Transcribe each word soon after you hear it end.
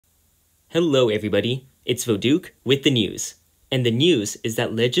Hello everybody, it's Voduke with the news. And the news is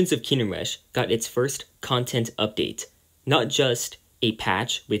that Legends of Kingdom Rush got its first content update. Not just a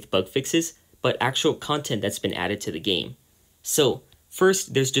patch with bug fixes, but actual content that's been added to the game. So,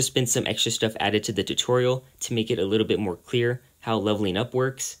 first, there's just been some extra stuff added to the tutorial to make it a little bit more clear how leveling up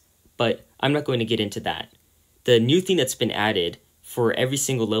works, but I'm not going to get into that. The new thing that's been added for every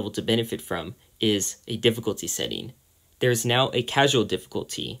single level to benefit from is a difficulty setting. There's now a casual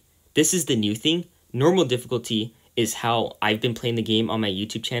difficulty. This is the new thing. Normal difficulty is how I've been playing the game on my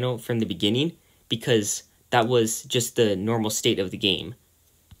YouTube channel from the beginning because that was just the normal state of the game.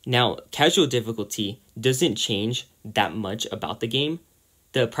 Now, casual difficulty doesn't change that much about the game.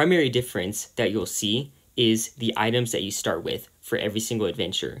 The primary difference that you'll see is the items that you start with for every single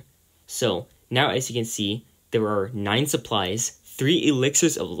adventure. So now, as you can see, there are 9 supplies, 3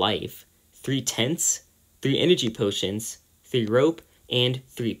 elixirs of life, 3 tents, 3 energy potions, 3 rope, and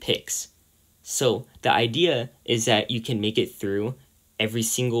 3 picks. So the idea is that you can make it through every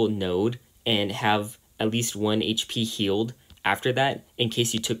single node and have at least 1 HP healed after that in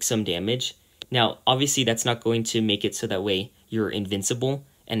case you took some damage. Now, obviously that's not going to make it so that way you're invincible,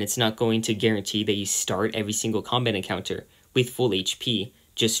 and it's not going to guarantee that you start every single combat encounter with full HP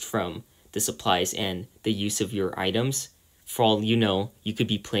just from the supplies and the use of your items. For all you know, you could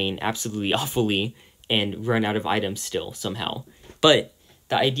be playing absolutely awfully and run out of items still somehow. But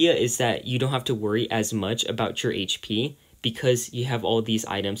the idea is that you don't have to worry as much about your HP because you have all these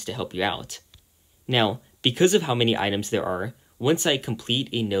items to help you out. Now, because of how many items there are, once I complete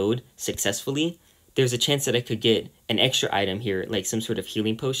a node successfully, there's a chance that I could get an extra item here, like some sort of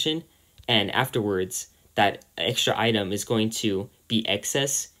healing potion, and afterwards, that extra item is going to be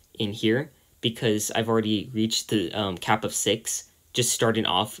excess in here because I've already reached the cap of 6 just starting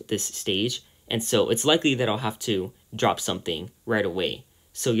off this stage, and so it's likely that I'll have to drop something right away.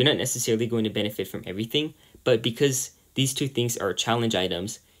 So you're not necessarily going to benefit from everything, but because these two things are challenge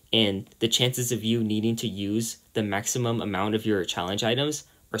items, and the chances of you needing to use the maximum amount of your challenge items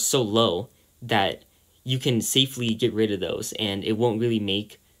are so low that you can safely get rid of those, and it won't really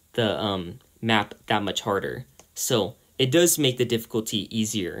make the map that much harder. So it does make the difficulty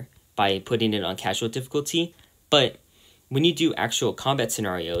easier by putting it on casual difficulty, but when you do actual combat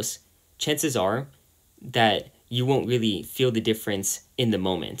scenarios, chances are that you won't really feel the difference in the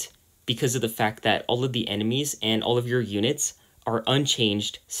moment because of the fact that all of the enemies and all of your units are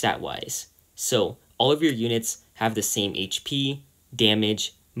unchanged stat-wise. So all of your units have the same HP,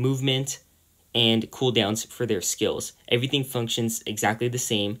 damage, movement, and cooldowns for their skills. Everything functions exactly the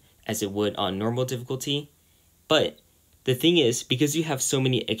same as it would on normal difficulty. But the thing is, because you have so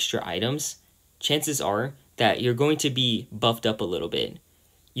many extra items, chances are that you're going to be buffed up a little bit.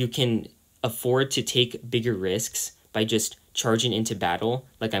 You can afford to take bigger risks by just charging into battle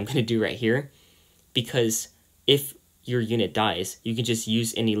like I'm going to do right here, because if your unit dies, you can just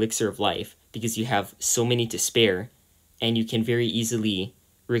use an elixir of life because you have so many to spare, and you can very easily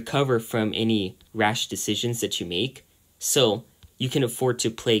recover from any rash decisions that you make. So you can afford to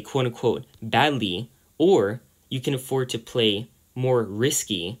play quote-unquote badly, or you can afford to play more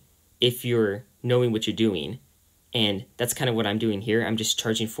risky if you're knowing what you're doing. And that's kind of what I'm doing here. I'm just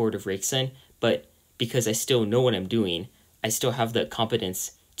charging forward of Rakesun, but because I still know what I'm doing, I still have the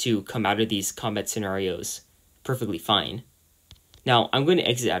competence to come out of these combat scenarios perfectly fine. Now, I'm going to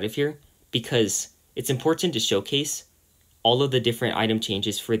exit out of here because it's important to showcase all of the different item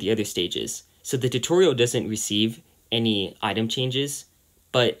changes for the other stages. So the tutorial doesn't receive any item changes,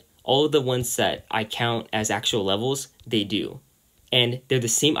 but all of the ones that I count as actual levels, they do. And they're the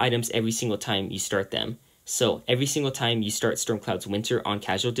same items every single time you start them. So every single time you start Stormcloud's Winter on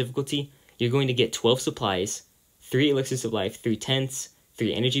casual difficulty, you're going to get 12 supplies, 3 elixirs of life, 3 tents,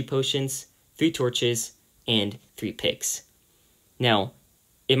 3 energy potions, 3 torches, and 3 picks. Now,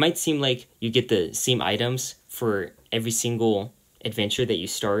 it might seem like you get the same items for every single adventure that you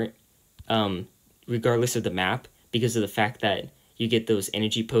start, regardless of the map, because of the fact that you get those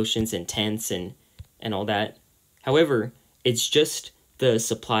energy potions and tents and all that. However, it's just the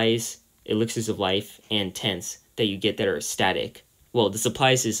supplies, elixirs of life, and tents that you get that are static. Well, the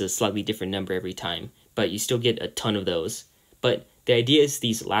supplies is a slightly different number every time, but you still get a ton of those. But the idea is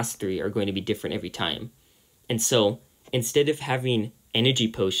these last 3 are going to be different every time. And so, instead of having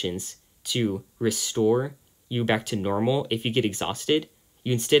energy potions to restore you back to normal if you get exhausted,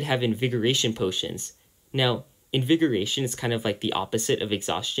 you instead have invigoration potions. Now, invigoration is kind of like the opposite of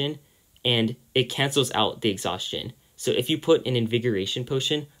exhaustion, and it cancels out the exhaustion. So if you put an invigoration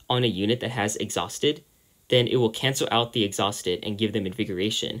potion on a unit that has exhausted, then it will cancel out the exhausted and give them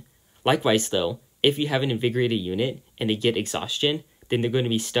invigoration. Likewise though, if you have an invigorated unit and they get exhaustion, then they're going to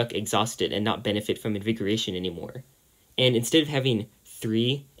be stuck exhausted and not benefit from invigoration anymore. And instead of having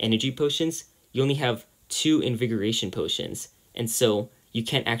 3 energy potions, you only have 2 invigoration potions. And so you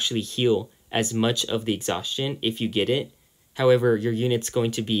can't actually heal as much of the exhaustion if you get it. However, your unit's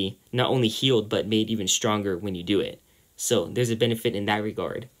going to be not only healed, but made even stronger when you do it. So there's a benefit in that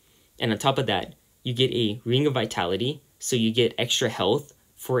regard. And on top of that, you get a Ring of Vitality, so you get extra health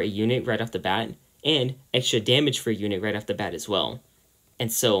for a unit right off the bat, and extra damage for a unit right off the bat as well.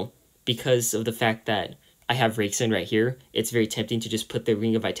 And so, because of the fact that I have Raikson right here, it's very tempting to just put the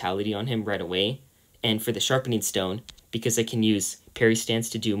Ring of Vitality on him right away. And for the Sharpening Stone, because I can use Parry Stance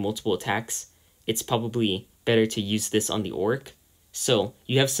to do multiple attacks, it's probably better to use this on the Orc. So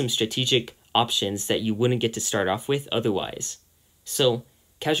you have some strategic options that you wouldn't get to start off with otherwise. So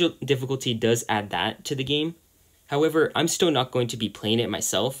casual difficulty does add that to the game. However, I'm still not going to be playing it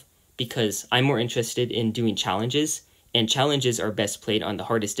myself because I'm more interested in doing challenges, and challenges are best played on the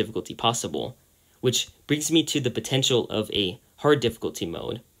hardest difficulty possible, which brings me to the potential of a hard difficulty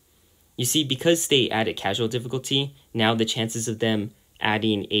mode. You see, because they added casual difficulty, now the chances of them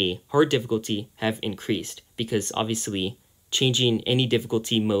adding a hard difficulty have increased, because obviously changing any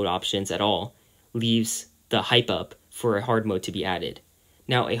difficulty mode options at all leaves the hype up for a hard mode to be added.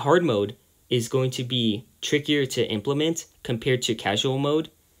 Now, a hard mode is going to be trickier to implement compared to casual mode.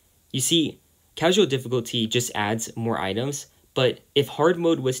 You see, casual difficulty just adds more items, but if hard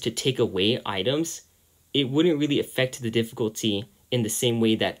mode was to take away items, it wouldn't really affect the difficulty in the same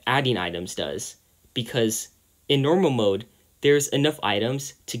way that adding items does, because in normal mode, there's enough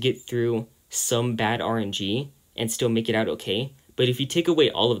items to get through some bad RNG and still make it out okay. But if you take away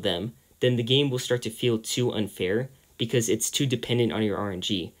all of them, then the game will start to feel too unfair because it's too dependent on your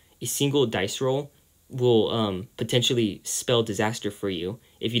RNG. A single dice roll will potentially spell disaster for you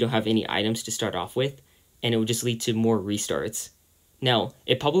if you don't have any items to start off with, and it will just lead to more restarts. Now,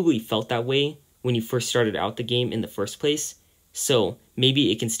 it probably felt that way when you first started out the game in the first place, so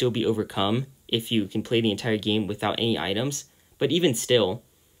maybe it can still be overcome if you can play the entire game without any items. But even still,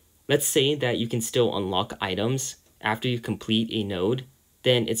 let's say that you can still unlock items after you complete a node,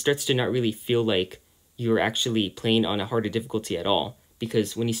 then it starts to not really feel like you're actually playing on a harder difficulty at all,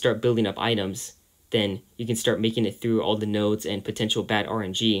 because when you start building up items, then you can start making it through all the nodes and potential bad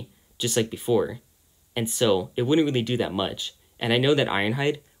RNG just like before. And so it wouldn't really do that much. And I know that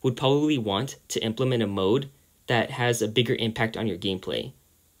Ironhide would probably want to implement a mode that has a bigger impact on your gameplay.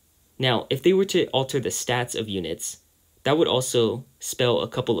 Now, if they were to alter the stats of units, that would also spell a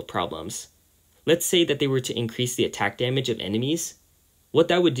couple of problems. Let's say that they were to increase the attack damage of enemies. What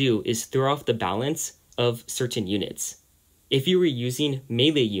that would do is throw off the balance of certain units. If you were using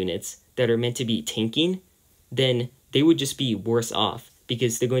melee units that are meant to be tanking, then they would just be worse off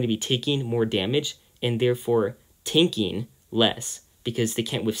because they're going to be taking more damage and therefore tanking less because they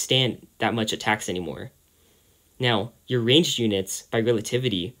can't withstand that much attacks anymore. Now, your ranged units, by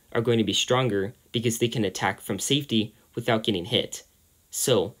relativity, are going to be stronger because they can attack from safety without getting hit.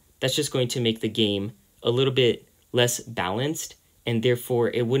 So that's just going to make the game a little bit less balanced, and therefore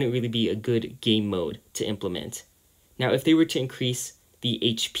it wouldn't really be a good game mode to implement. Now, if they were to increase the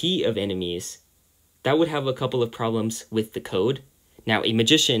HP of enemies, that would have a couple of problems with the code. Now, a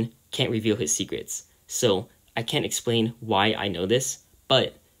magician can't reveal his secrets, so I can't explain why I know this,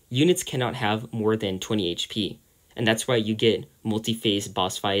 but units cannot have more than 20 HP, and that's why you get multi-phase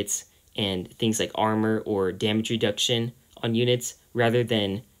boss fights and things like armor or damage reduction on units rather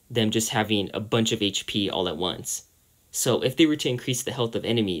than them just having a bunch of HP all at once. So if they were to increase the health of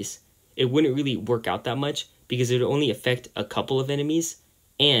enemies, it wouldn't really work out that much because it would only affect a couple of enemies,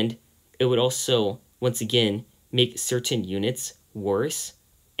 and it would also, once again, make certain units worse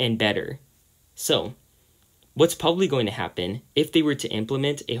and better. So what's probably going to happen if they were to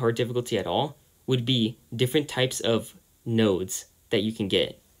implement a hard difficulty at all would be different types of nodes that you can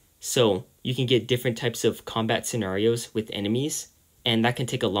get. So you can get different types of combat scenarios with enemies, and that can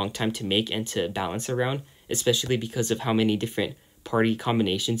take a long time to make and to balance around, especially because of how many different party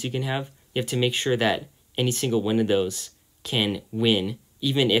combinations you can have. You have to make sure that any single one of those can win,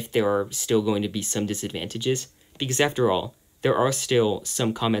 even if there are still going to be some disadvantages, because after all, there are still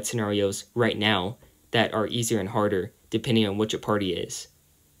some combat scenarios right now that are easier and harder depending on what your party is.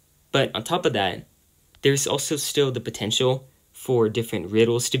 But on top of that, there's also still the potential for different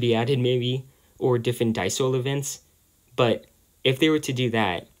riddles to be added maybe, or different dice roll events. But if they were to do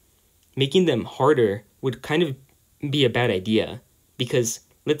that, making them harder would kind of be a bad idea, because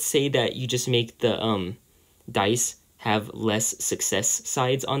let's say that you just make the dice have less success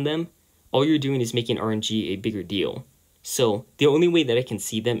sides on them. All you're doing is making RNG a bigger deal. So the only way that I can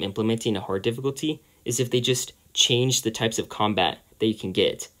see them implementing a hard difficulty is if they just change the types of combat that you can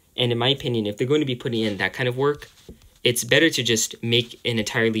get. And in my opinion, if they're going to be putting in that kind of work, it's better to just make an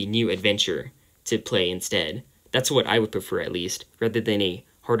entirely new adventure to play instead. That's what I would prefer, at least, rather than a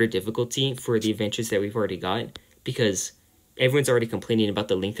harder difficulty for the adventures that we've already got, because everyone's already complaining about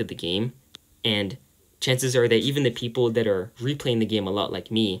the length of the game, and chances are that even the people that are replaying the game a lot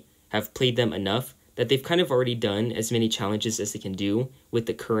like me have played them enough that they've kind of already done as many challenges as they can do with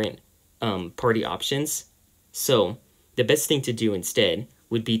the current party options. So the best thing to do instead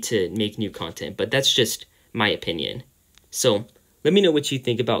would be to make new content, but that's just my opinion. So let me know what you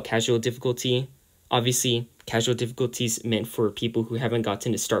think about casual difficulty. Obviously, casual difficulty is meant for people who haven't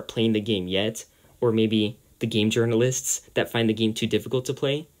gotten to start playing the game yet, or maybe the game journalists that find the game too difficult to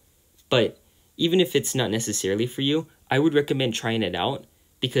play. But even if it's not necessarily for you, I would recommend trying it out,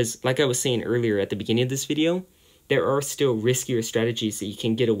 because like I was saying earlier at the beginning of this video, there are still riskier strategies that you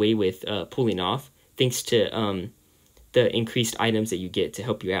can get away with pulling off, thanks to the increased items that you get to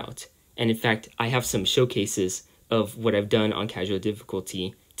help you out. And in fact, I have some showcases of what I've done on casual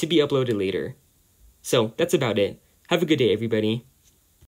difficulty to be uploaded later. So that's about it. Have a good day, everybody.